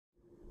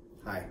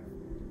Hi,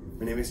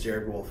 my name is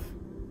Jared Wolfe.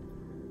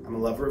 I'm a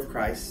lover of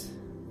Christ,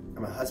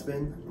 I'm a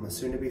husband, I'm a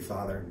soon-to-be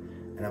father,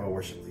 and I'm a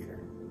worship leader.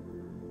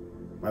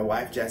 My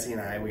wife Jessie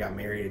and I, we got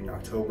married in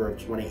October of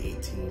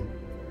 2018,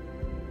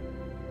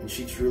 and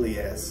she truly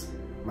is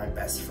my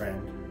best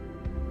friend,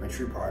 my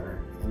true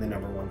partner, and the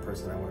 #1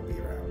 person I want to be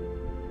around.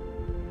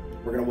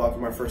 We're going to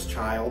welcome our first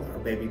child, our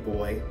baby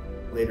boy,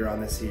 later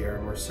on this year,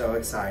 and we're so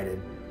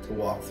excited to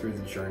walk through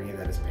the journey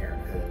that is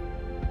parenthood.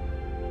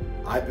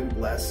 I've been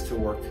blessed to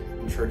work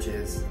in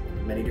churches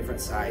of many different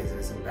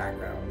sizes and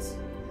backgrounds,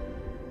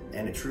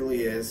 and it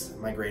truly is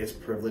my greatest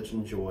privilege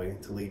and joy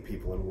to lead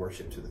people in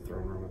worship to the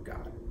throne room of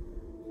God.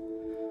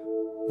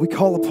 We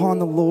call upon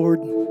the Lord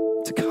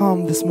to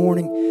come this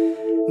morning,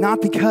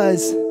 not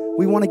because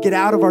we want to get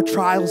out of our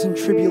trials and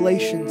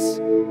tribulations,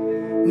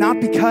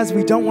 not because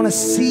we don't want to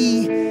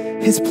see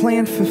His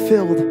plan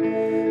fulfilled.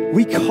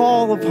 We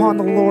call upon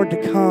the Lord to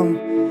come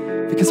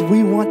because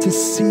we want to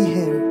see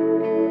Him.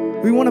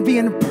 We want to be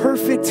in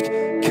perfect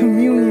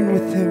communion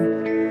with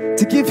Him,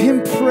 to give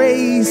Him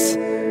praise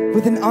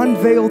with an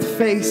unveiled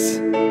face,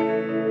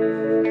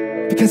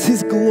 because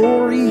His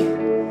glory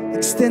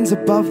extends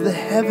above the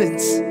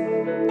heavens,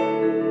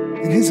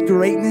 and His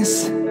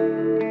greatness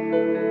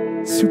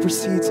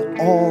supersedes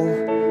all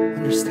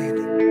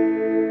understanding.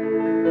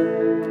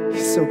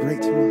 He's so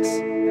great to us.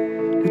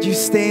 Would you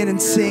stand and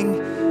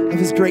sing of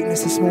His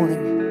greatness this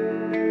morning?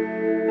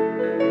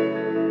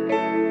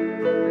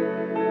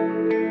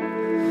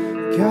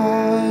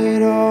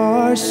 God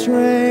our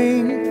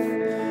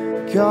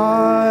strength,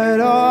 God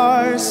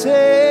our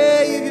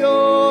Savior,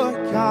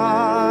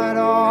 God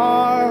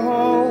our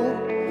hope,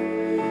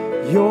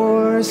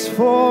 yours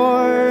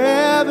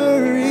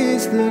forever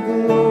is the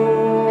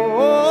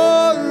glory,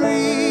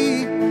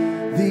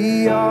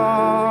 the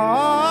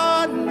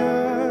honor,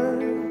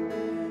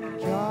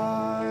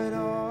 God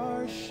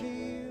our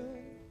shield.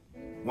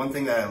 One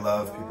thing that I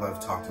love, people have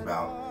talked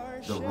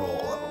about the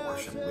role of a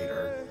worship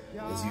leader,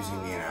 is using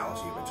the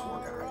analogy of a tour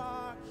guide.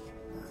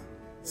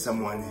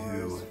 Someone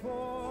who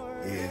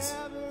is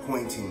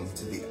pointing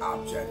to the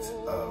object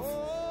of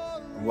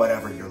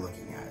whatever you're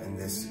looking at. In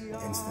this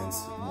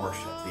instance,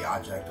 worship. The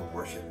object of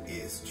worship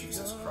is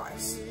Jesus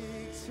Christ.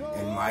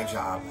 And my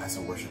job as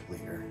a worship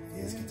leader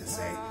is get to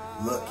say,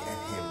 look at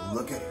Him,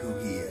 look at who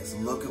He is,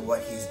 look at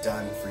what He's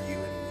done for you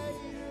and me.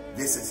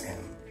 This is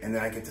Him. And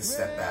then I get to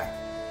step back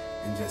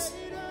and just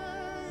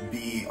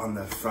be on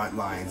the front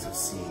lines of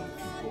seeing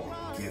people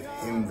give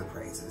Him the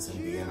praises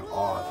and be in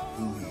awe of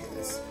who He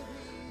is.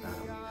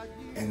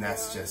 And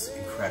that's just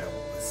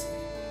incredible to see.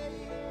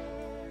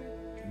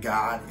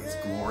 God is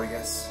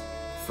glorious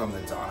from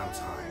the dawn of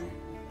time,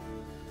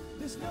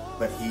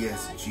 but He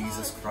is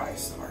Jesus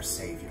Christ, our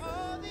Savior,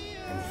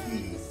 and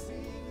He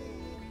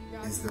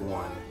is the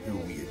one who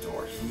we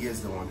adore. He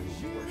is the one who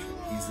we worship.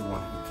 He's the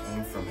one who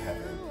came from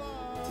heaven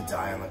to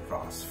die on the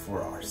cross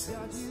for our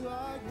sins.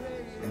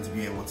 And to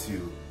be able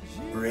to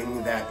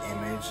bring that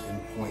image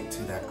and point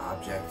to that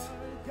object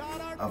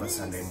of a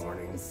Sunday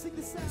morning is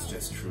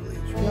just truly a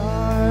joy.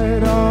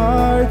 God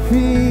our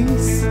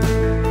peace,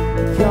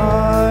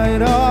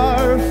 God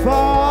our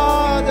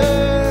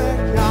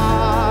Father,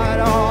 God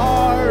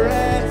our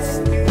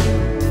rest,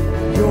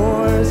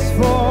 yours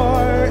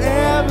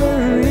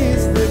forever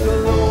is the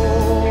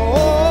glory,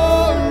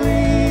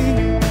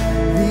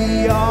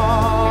 the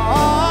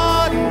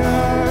honor,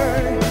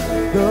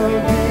 the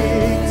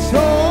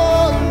victory,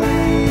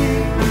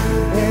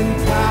 and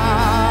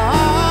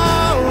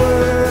power,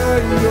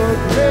 your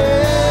greater.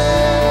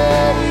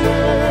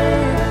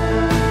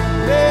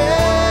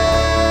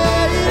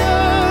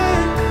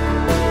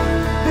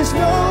 There's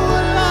no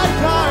one like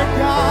our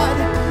God.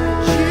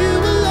 You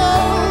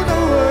alone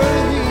are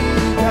worthy.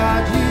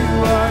 God, you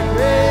are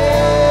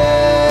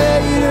greater,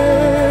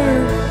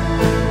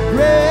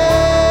 greater.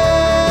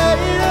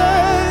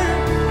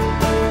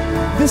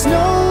 There's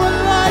no one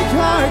like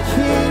our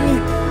King.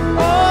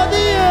 All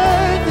the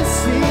earth is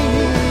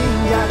singing.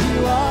 God, you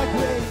are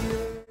greater.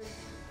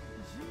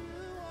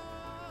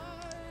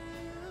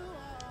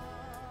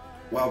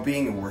 While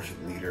being a worship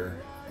leader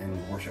and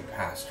worship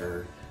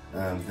pastor,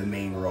 the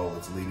main role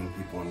is leading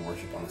people in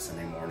worship on a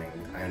Sunday morning,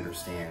 I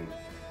understand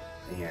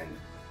and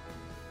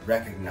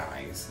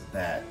recognize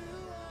that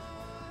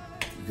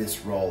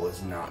this role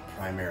is not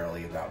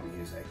primarily about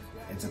music.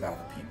 It's about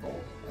the people.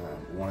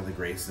 One of the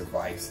greatest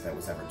advice that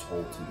was ever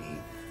told to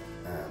me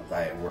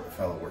by a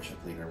fellow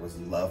worship leader was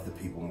love the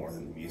people more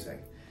than the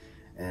music.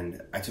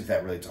 And I took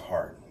that really to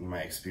heart. In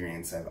my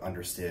experience, I've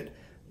understood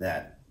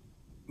that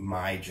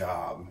my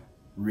job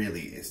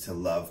really is to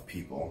love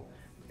people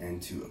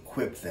and to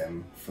equip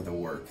them for the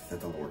work that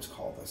the Lord's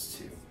called us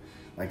to.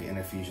 Like in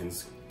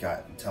Ephesians,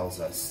 God tells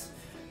us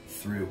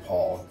through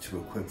Paul to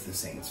equip the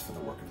saints for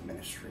the work of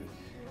ministry.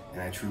 And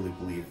I truly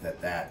believe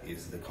that that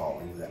is the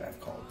calling that I've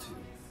called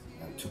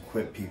to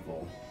equip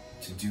people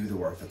to do the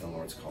work that the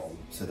Lord's called,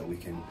 so that we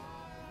can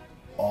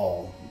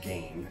all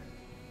gain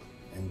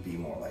and be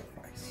more like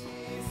Christ.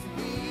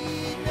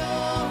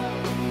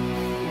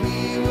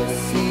 We will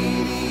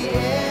see the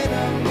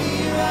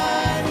enemy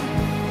run.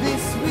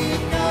 This we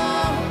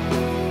know.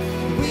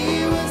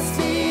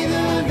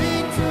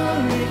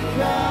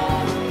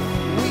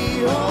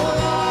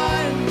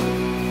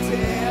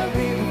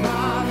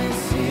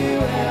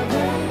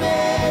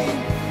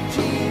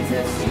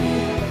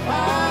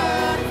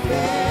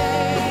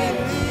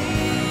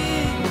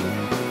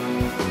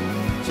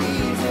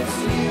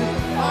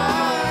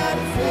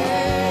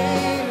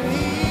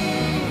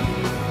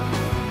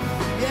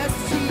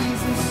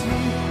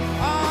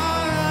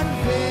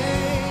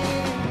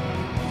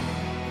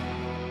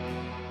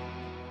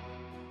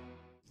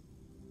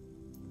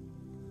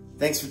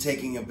 Thanks for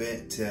taking a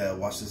bit to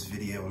watch this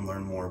video and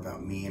learn more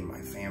about me and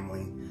my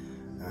family.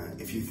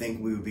 If you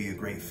think we would be a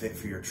great fit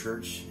for your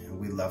church,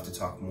 we'd love to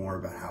talk more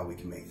about how we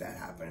can make that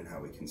happen and how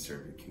we can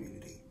serve your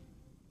community.